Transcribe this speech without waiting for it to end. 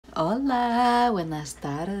Hola, buenas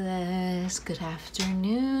tardes, good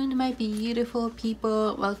afternoon, my beautiful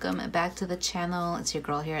people. Welcome back to the channel. It's your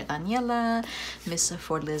girl here, Daniela, Miss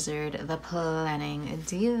Ford Lizard, the planning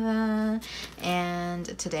diva. And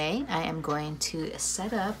today I am going to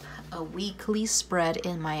set up a weekly spread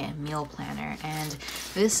in my meal planner. And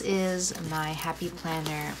this is my Happy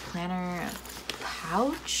Planner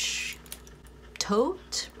pouch?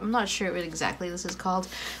 Tote? I'm not sure what exactly this is called,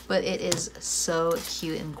 but it is so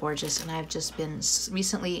cute and gorgeous, and I've just been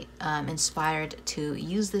recently inspired to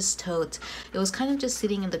use this tote. It was kind of just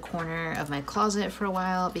sitting in the corner of my closet for a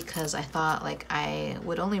while because I thought like I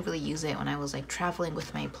would only really use it when I was like traveling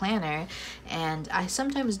with my planner, and I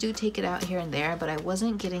sometimes do take it out here and there, but I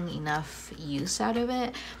wasn't getting enough use out of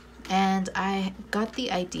it. And I got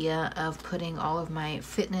the idea of putting all of my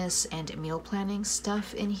fitness and meal planning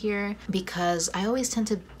stuff in here because I always tend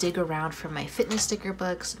to dig around for my fitness sticker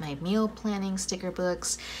books, my meal planning sticker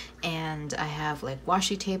books, and I have like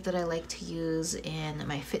washi tape that I like to use in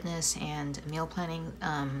my fitness and meal planning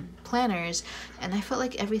planners, and I felt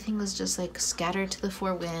like everything was just like scattered to the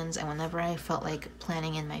four winds, and whenever I felt like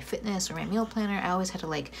planning in my fitness or my meal planner, I always had to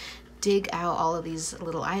like dig out all of these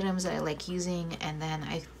little items that I like using. And then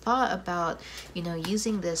I thought about, you know,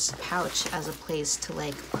 using this pouch as a place to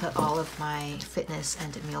like put all of my fitness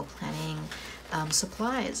and meal planning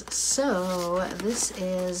supplies. So this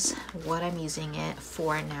is what I'm using it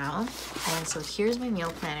for now. And so here's my meal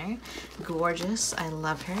planner, gorgeous, I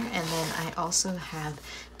love her. And then I also have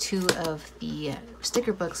two of the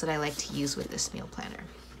sticker books that I like to use with this meal planner.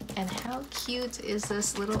 And how cute is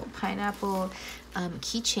this little pineapple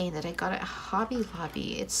keychain that I got at Hobby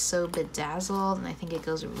Lobby? It's so bedazzled, and I think it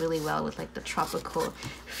goes really well with like the tropical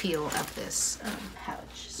feel of this pouch.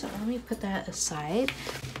 So let me put that aside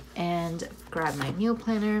and grab my meal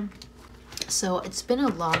planner. So it's been a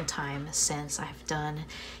long time since I've done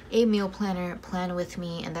a meal planner plan with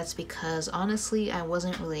me, and that's because honestly I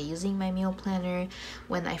wasn't really using my meal planner.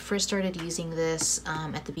 When I first started using this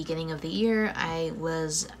at the beginning of the year, I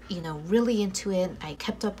was, you know, really into it. I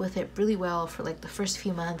kept up with it really well for like the first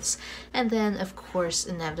few months, and then of course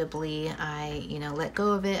inevitably I, you know, let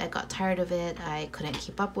go of it. I got tired of it, I couldn't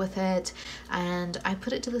keep up with it, and I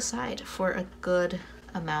put it to the side for a good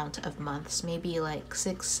amount of months, maybe like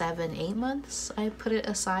 6, 7, 8 months I put it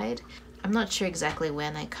aside. I'm not sure exactly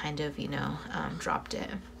when I kind of, you know, dropped it,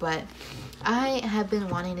 but I have been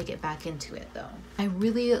wanting to get back into it though. I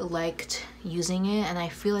really liked using it, and I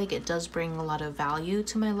feel like it does bring a lot of value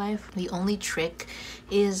to my life. The only trick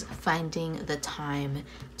is finding the time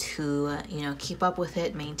to, you know, keep up with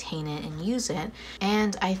it, maintain it, and use it.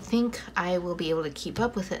 And I think I will be able to keep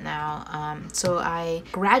up with it now. So I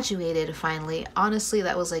graduated finally. Honestly,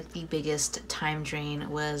 that was like the biggest time drain,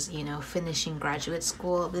 was, you know, finishing graduate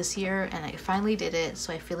school this year, and I finally did it.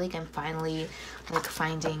 So I feel like I'm finally like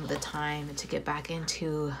finding the time to get back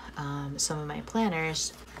into some of my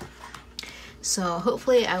planners. So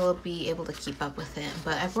hopefully I will be able to keep up with it,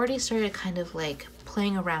 but I've already started kind of like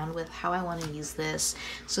playing around with how I want to use this.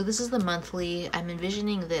 So this is the monthly. I'm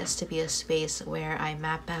envisioning this to be a space where I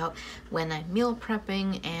map out when I'm meal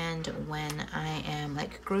prepping and when I am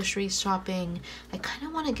like grocery shopping. I kind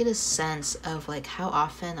of want to get a sense of like how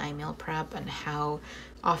often I meal prep and how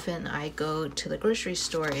often I go to the grocery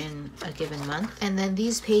store in a given month. And then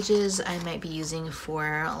these pages I might be using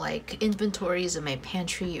for like inventories in my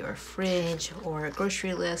pantry or fridge or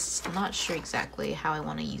grocery lists. I'm not sure exactly how I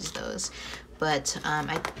want to use those, but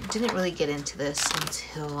I didn't really get into this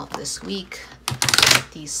until this week,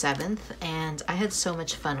 the 7th, and I had so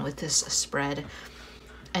much fun with this spread.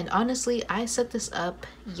 And honestly, I set this up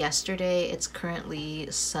yesterday. It's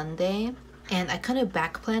currently Sunday. And I kind of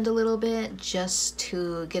back planned a little bit just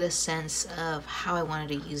to get a sense of how I wanted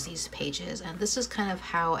to use these pages. And this is kind of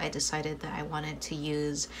how I decided that I wanted to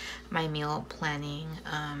use my meal planning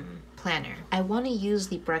planner. I want to use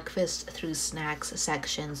the breakfast through snacks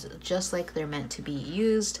sections just like they're meant to be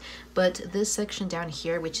used, but this section down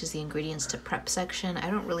here, which is the ingredients to prep section, I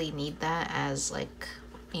don't really need that as like,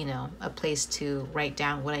 you know, a place to write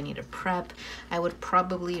down what I need to prep. I would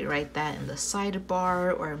probably write that in the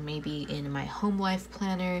sidebar or maybe in my home life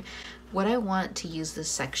planner. What I want to use this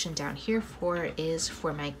section down here for is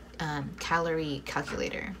for my calorie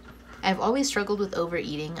calculator. I've always struggled with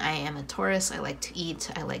overeating. I am a Taurus. I like to eat.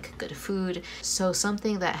 I like good food. So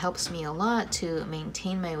something that helps me a lot to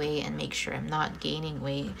maintain my weight and make sure I'm not gaining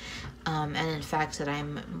weight, and in fact that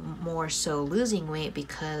I'm more so losing weight,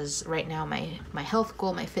 because right now my health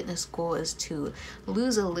goal, my fitness goal is to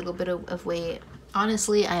lose a little bit of weight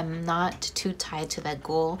Honestly, I'm not too tied to that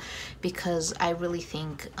goal because I really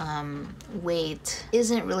think weight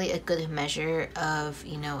isn't really a good measure of,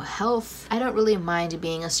 you know, health. I don't really mind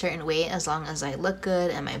being a certain weight as long as I look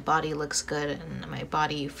good and my body looks good and my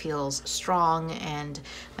body feels strong and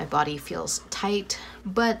my body feels tight.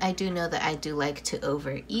 But I do know that I do like to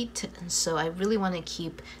overeat, and so I really want to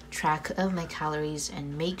keep track of my calories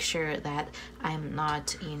and make sure that I'm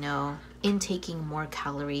not, you know, intaking more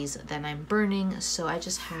calories than I'm burning. So I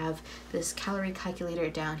just have this calorie calculator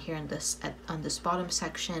down here in this on this bottom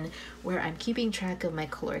section where I'm keeping track of my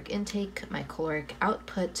caloric intake, my caloric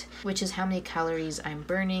output, which is how many calories I'm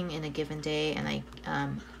burning in a given day, and I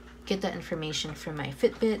get that information from my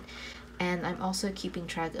Fitbit. And I'm also keeping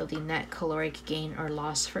track of the net caloric gain or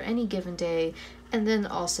loss for any given day, and then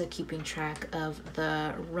also keeping track of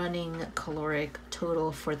the running caloric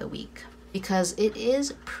total for the week. Because it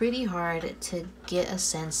is pretty hard to get a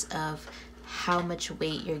sense of how much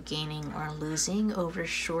weight you're gaining or losing over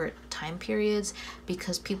short time periods,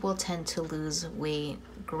 because people tend to lose weight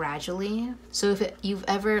gradually. So if you've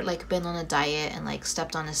ever like been on a diet and like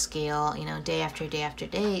stepped on a scale, you know, day after day after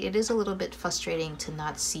day, it is a little bit frustrating to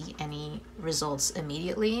not see any results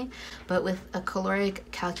immediately. But with a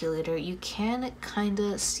caloric calculator, you can kind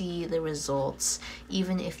of see the results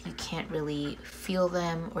even if you can't really feel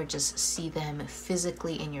them or just see them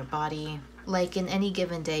physically in your body. Like in any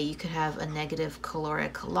given day, you could have a negative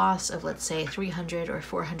caloric loss of, let's say, 300 or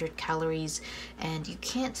 400 calories, and you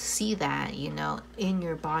can't see that, you know, in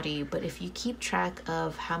your body. But if you keep track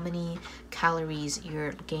of how many calories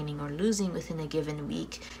you're gaining or losing within a given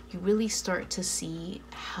week, you really start to see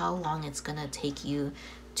how long it's gonna take you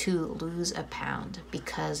to lose a pound,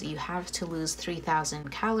 because you have to lose 3,000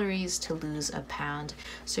 calories to lose a pound.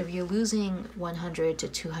 So if you're losing 100 to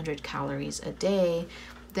 200 calories a day,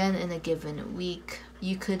 then in a given week,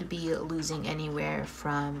 you could be losing anywhere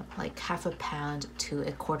from like half a pound to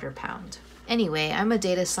a quarter pound. Anyway, I'm a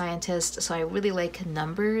data scientist, so I really like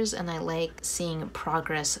numbers and I like seeing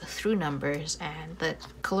progress through numbers, and the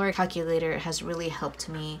caloric calculator has really helped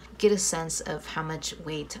me get a sense of how much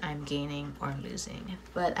weight I'm gaining or losing.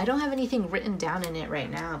 But I don't have anything written down in it right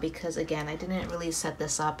now because, again, I didn't really set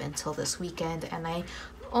this up until this weekend, and I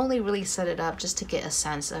only really set it up just to get a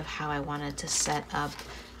sense of how I wanted to set up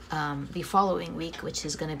the following week, which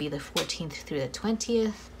is going to be the 14th through the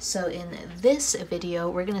 20th. So in this video,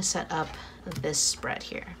 we're going to set up this spread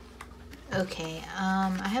here. Okay,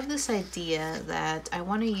 I have this idea that I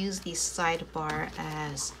want to use the sidebar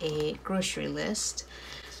as a grocery list.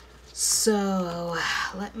 So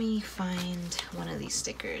let me find one of these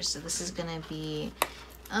stickers. So this is going to be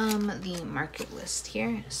the market list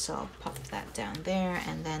here. So I'll pop that down there,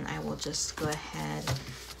 and then I will just go ahead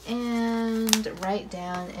and write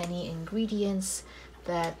down any ingredients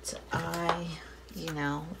that I, you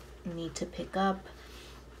know, need to pick up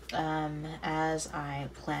as I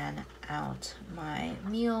plan out my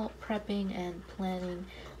meal prepping and planning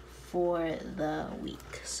for the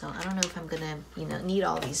week. So I don't know if I'm gonna, you know, need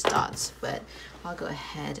all these dots, but I'll go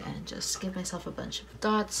ahead and just give myself a bunch of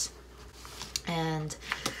dots. And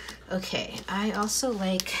okay, I also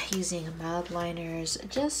like using mild liners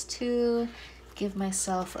just to give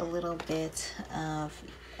myself a little bit of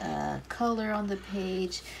color on the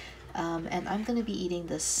page. And I'm gonna be eating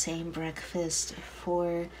the same breakfast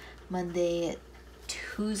for Monday,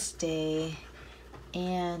 Tuesday,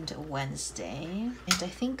 and Wednesday, and I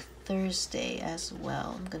think Thursday as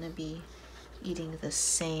well. I'm gonna be eating the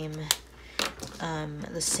same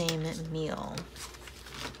meal.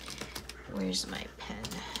 Where's my pen?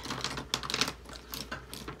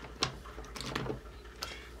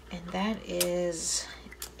 And that is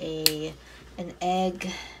an egg,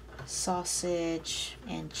 sausage,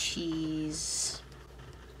 and cheese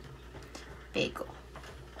bagel.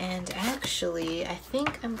 And actually, I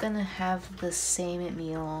think I'm gonna have the same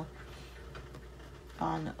meal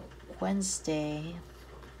on Wednesday,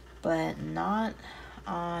 but not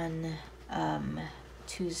on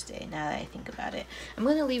Tuesday, now that I think about it. I'm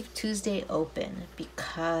gonna leave Tuesday open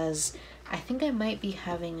because I think I might be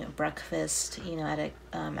having breakfast, you know,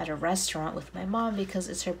 at a restaurant with my mom because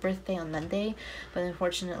it's her birthday on Monday, but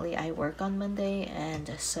unfortunately I work on Monday,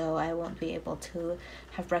 and so I won't be able to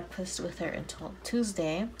have breakfast with her until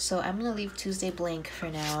Tuesday. So I'm gonna leave Tuesday blank for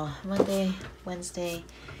now. Monday, Wednesday,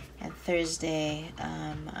 and Thursday,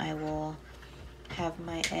 I will have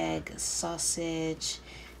my egg, sausage,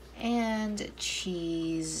 and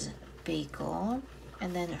cheese bagel.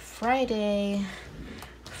 And then Friday,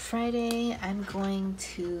 I'm going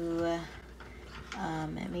to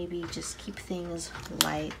maybe just keep things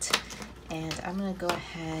light, and I'm gonna go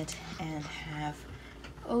ahead and have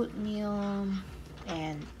oatmeal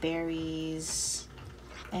and berries,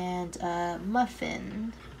 and a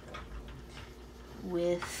muffin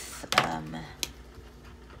with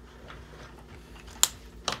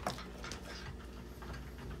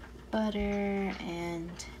butter and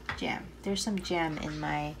jam. There's some jam in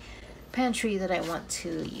my pantry that I want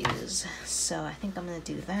to use, so I think I'm gonna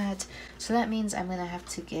do that. So that means I'm gonna have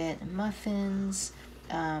to get muffins.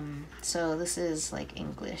 So this is like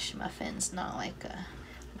English muffins, not like a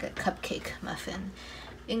cupcake muffin.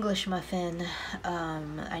 English muffin.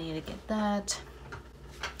 I need to get that.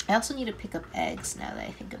 I also need to pick up eggs now that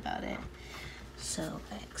I think about it. So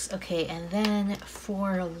eggs. Okay, and then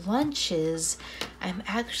for lunches, I'm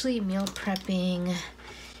actually meal prepping.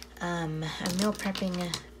 I'm meal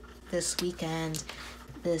prepping this weekend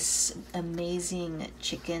this amazing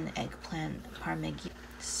chicken eggplant parmesan.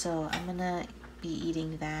 So I'm gonna be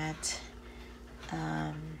eating that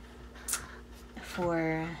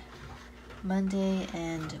for Monday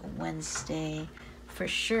and Wednesday for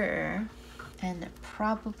sure, and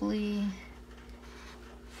probably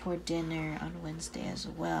for dinner on Wednesday as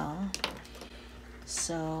well.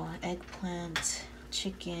 So eggplant,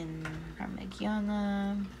 chicken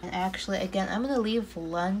parmigiana. And actually, again, I'm gonna leave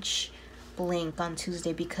lunch blank on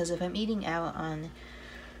Tuesday because if I'm eating out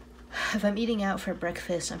for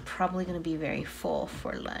breakfast, I'm probably gonna be very full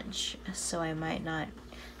for lunch. So I might not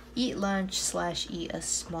eat lunch / eat a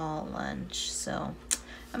small lunch. So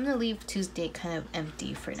I'm gonna leave Tuesday kind of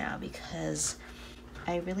empty for now because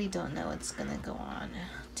I really don't know what's gonna go on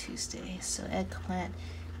Tuesday. So eggplant,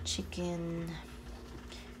 chicken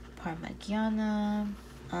parmigiana,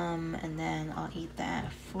 and then I'll eat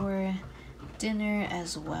that for dinner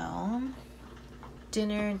as well.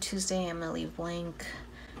 Dinner Tuesday, I'm gonna leave blank.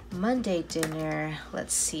 Monday dinner,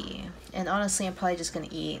 let's see. And honestly, I'm probably just gonna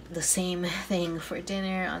eat the same thing for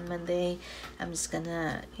dinner on Monday. I'm just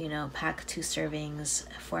gonna, you know, pack 2 servings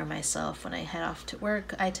for myself when I head off to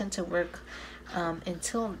work. I tend to work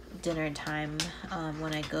until dinner time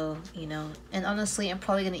when I go, you know. And honestly, I'm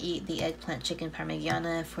probably gonna eat the eggplant chicken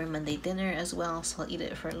parmigiana for Monday dinner as well, so I'll eat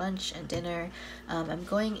it for lunch and dinner. I'm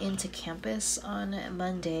going into campus on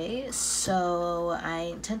Monday, so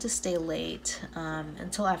I tend to stay late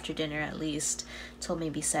until after dinner, at least till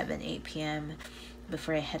maybe 7-8 p.m.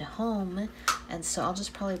 before I head home. And so I'll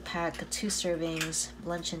just probably pack 2 servings,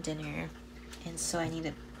 lunch and dinner. And so I need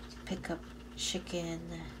to pick up chicken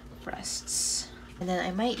breasts, and then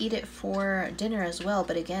I might eat it for dinner as well.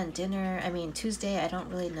 But again, Tuesday, I don't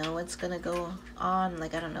really know what's gonna go on.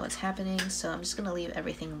 Like, I don't know what's happening, so I'm just gonna leave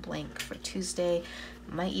everything blank for Tuesday.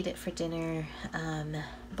 Might eat it for dinner,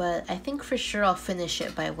 but I think for sure I'll finish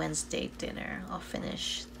it by Wednesday dinner. I'll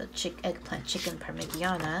finish the eggplant chicken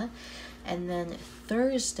parmigiana. And then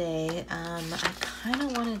Thursday, I kind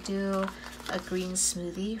of want to do a green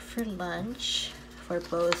smoothie for lunch for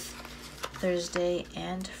both Thursday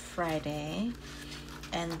and Friday.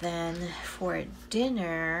 And then for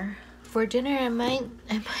dinner I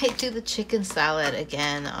might do the chicken salad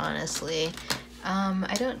again, honestly.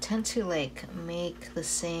 I don't tend to like make the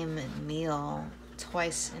same meal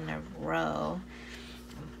twice in a row,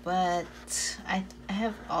 but I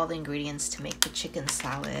have all the ingredients to make the chicken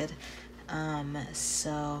salad,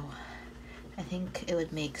 so I think it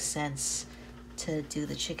would make sense to do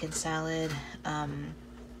the chicken salad,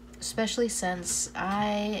 especially since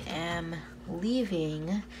I am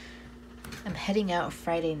leaving. I'm heading out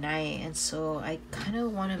Friday night, and so I kind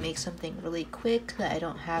of want to make something really quick that I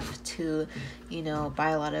don't have to, you know,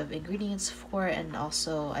 buy a lot of ingredients for, and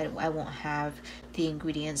also I won't have the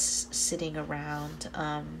ingredients sitting around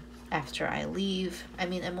after I leave. I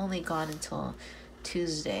mean, I'm only gone until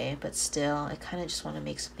Tuesday, but still, I kind of just want to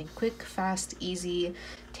make something quick, fast, easy,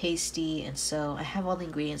 tasty, and so I have all the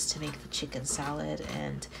ingredients to make the chicken salad,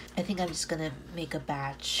 and I think I'm just gonna make a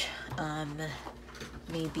batch,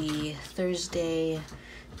 maybe Thursday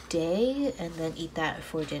day, and then eat that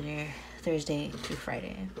for dinner Thursday through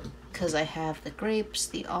Friday, because I have the grapes,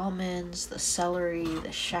 the almonds, the celery,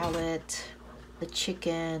 the shallot, the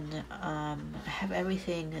chicken, I have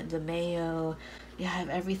everything, the mayo. Yeah, I have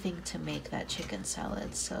everything to make that chicken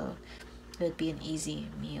salad, so it would be an easy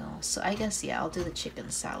meal. So I guess, yeah, I'll do the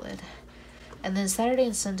chicken salad. And then Saturday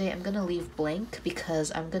and Sunday, I'm gonna leave blank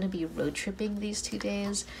because I'm gonna be road tripping these 2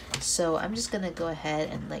 days. So I'm just gonna go ahead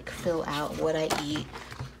and like fill out what I eat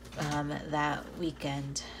that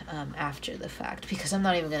weekend after the fact, because I'm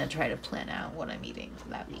not even gonna try to plan out what I'm eating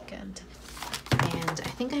that weekend. And I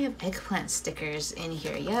think I have eggplant stickers in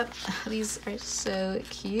here. Yep, these are so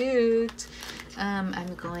cute.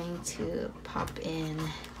 I'm going to pop in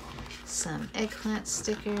some eggplant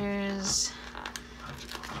stickers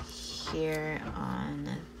here on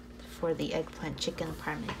for the eggplant chicken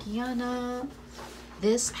parmigiana.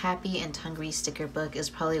 This Happy and Hungry sticker book is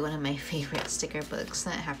probably one of my favorite sticker books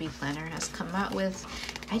that Happy Planner has come out with.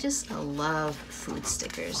 I just love food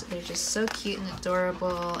stickers. They're just so cute and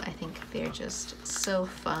adorable. I think they're just so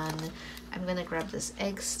fun. I'm gonna grab this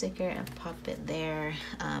egg sticker and pop it there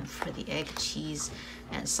for the egg, cheese,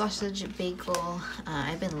 and sausage bagel.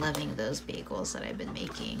 I've been loving those bagels that I've been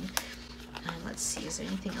making. Let's see, is there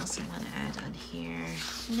anything else I want to add on here?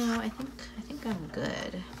 No, I think I'm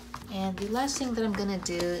good. And the last thing that I'm gonna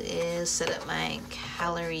do is set up my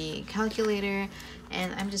calorie calculator,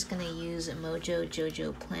 and I'm just gonna use Mojo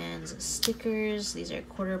Jojo Plans stickers. These are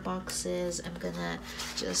quarter boxes. I'm gonna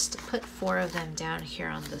just put 4 of them down here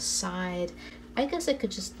on the side. I guess I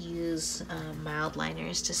could just use mild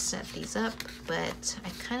liners to set these up, but I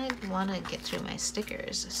kind of want to get through my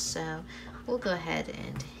stickers, so we'll go ahead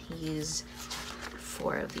and use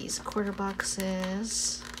 4 of these quarter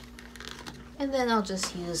boxes. And then I'll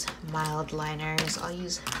just use mild liners. I'll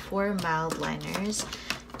use 4 mild liners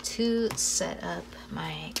to set up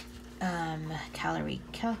my calorie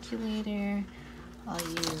calculator. I'll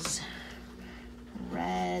use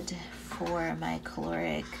red for my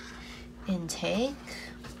caloric intake,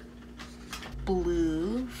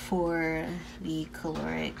 blue for the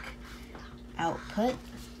caloric output,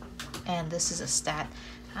 and this is a stat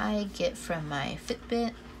I get from my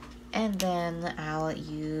Fitbit. And then I'll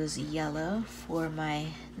use yellow for my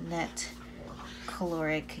net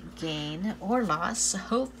caloric gain or loss,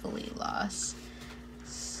 hopefully loss.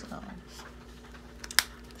 So,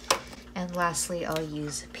 and lastly, I'll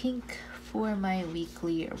use pink for my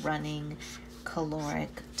weekly running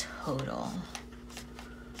caloric total.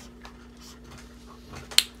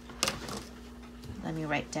 Let me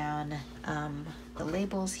write down the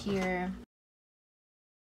labels here.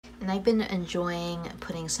 And I've been enjoying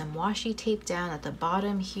putting some washi tape down at the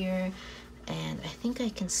bottom here, and I think I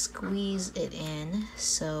can squeeze it in.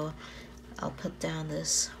 So I'll put down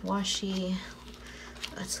this washi.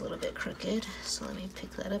 That's a little bit crooked, so let me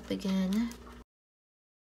pick that up again.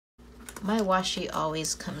 My washi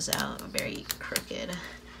always comes out very crooked.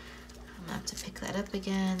 I'm gonna have to pick that up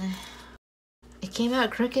again. It came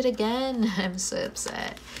out crooked again. I'm so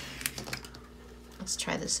upset. Let's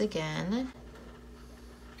try this again.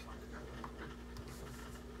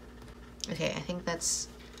 Okay, I think that's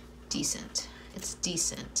decent. It's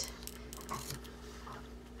decent.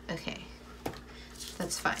 Okay,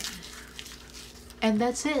 that's fine. And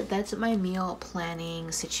that's it. That's my meal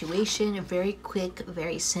planning situation. Very quick,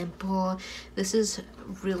 very simple. This is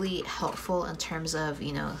really helpful in terms of,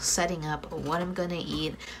 you know, setting up what I'm gonna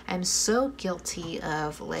eat. I'm so guilty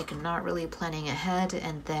of like not really planning ahead,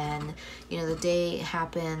 and then, you know, the day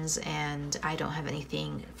happens and I don't have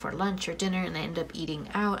anything for lunch or dinner, and I end up eating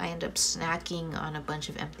out. I end up snacking on a bunch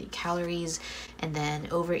of empty calories, and then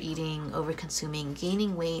overeating, over consuming,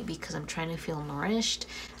 gaining weight because I'm trying to feel nourished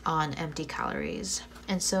on empty calories.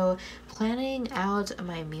 And so planning out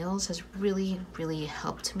my meals has really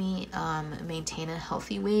helped me maintain a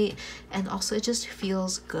healthy weight, and also it just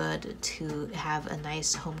feels good to have a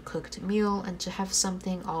nice home cooked meal and to have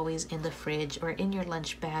something always in the fridge or in your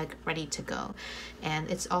lunch bag ready to go. And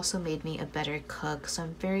it's also made me a better cook, so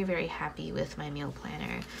I'm very happy with my meal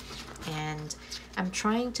planner. And I'm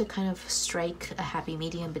trying to kind of strike a happy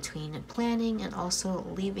medium between planning and also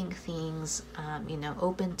leaving things, you know,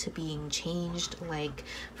 open to being changed. Like,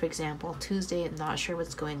 for example, Tuesday, I'm not sure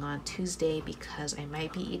what's going on Tuesday because I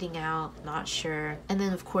might be eating out, not sure. And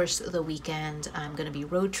then, of course, the weekend, I'm going to be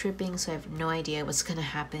road tripping, so I have no idea what's going to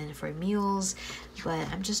happen for meals. But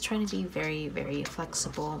I'm just trying to be very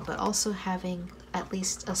flexible, but also having at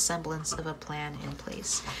least a semblance of a plan in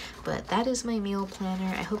place. But that is my meal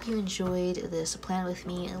planner. I hope you enjoyed this plan with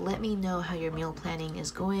me. Let me know how your meal planning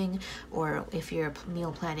is going, or if you're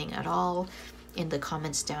meal planning at all, in the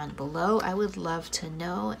comments down below. I would love to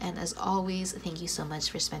know. And as always, thank you so much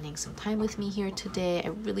for spending some time with me here today. I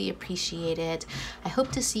really appreciate it. I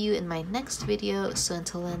hope to see you in my next video. So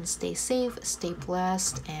until then, stay safe, stay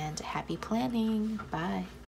blessed, and happy planning. Bye.